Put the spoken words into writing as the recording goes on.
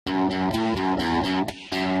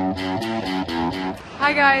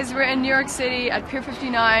Hi guys, we're in New York City at Pier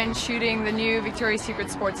 59 shooting the new Victoria's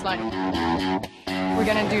Secret sports line. We're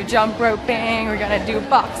gonna do jump roping, we're gonna do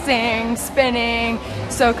boxing, spinning,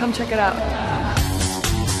 so come check it out.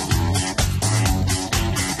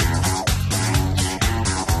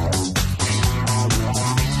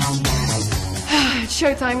 It's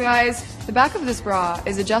showtime, guys. The back of this bra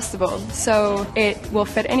is adjustable, so it will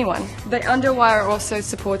fit anyone. The underwire also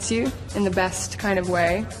supports you in the best kind of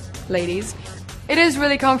way, ladies. It is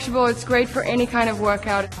really comfortable, it's great for any kind of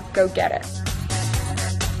workout. Go get it.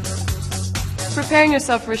 Preparing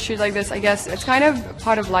yourself for a shoot like this, I guess, it's kind of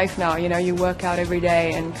part of life now, you know, you work out every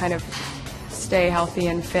day and kind of stay healthy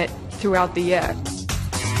and fit throughout the year.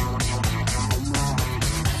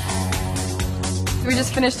 We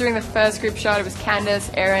just finished doing the first group shot. It was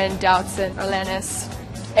Candice, Erin, Doutzen, Arlenis.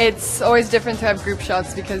 It's always different to have group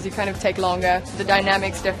shots because you kind of take longer. The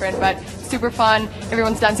dynamic's different, but super fun.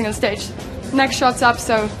 Everyone's dancing on stage. Next shot's up,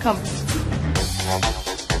 so come.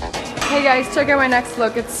 Hey guys, check out my next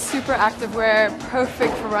look. It's super activewear,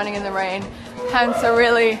 perfect for running in the rain. Pants are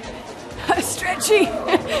really stretchy,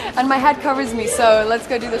 and my hat covers me, so let's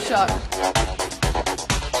go do the shot.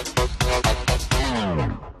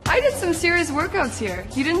 I did some serious workouts here.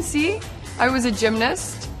 You didn't see? I was a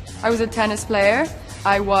gymnast, I was a tennis player,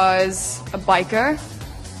 I was a biker.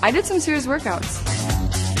 I did some serious workouts.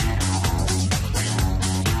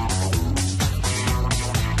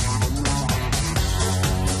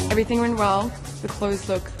 Everything went well, the clothes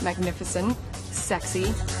look magnificent,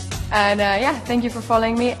 sexy, and yeah, thank you for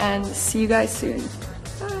following me and see you guys soon.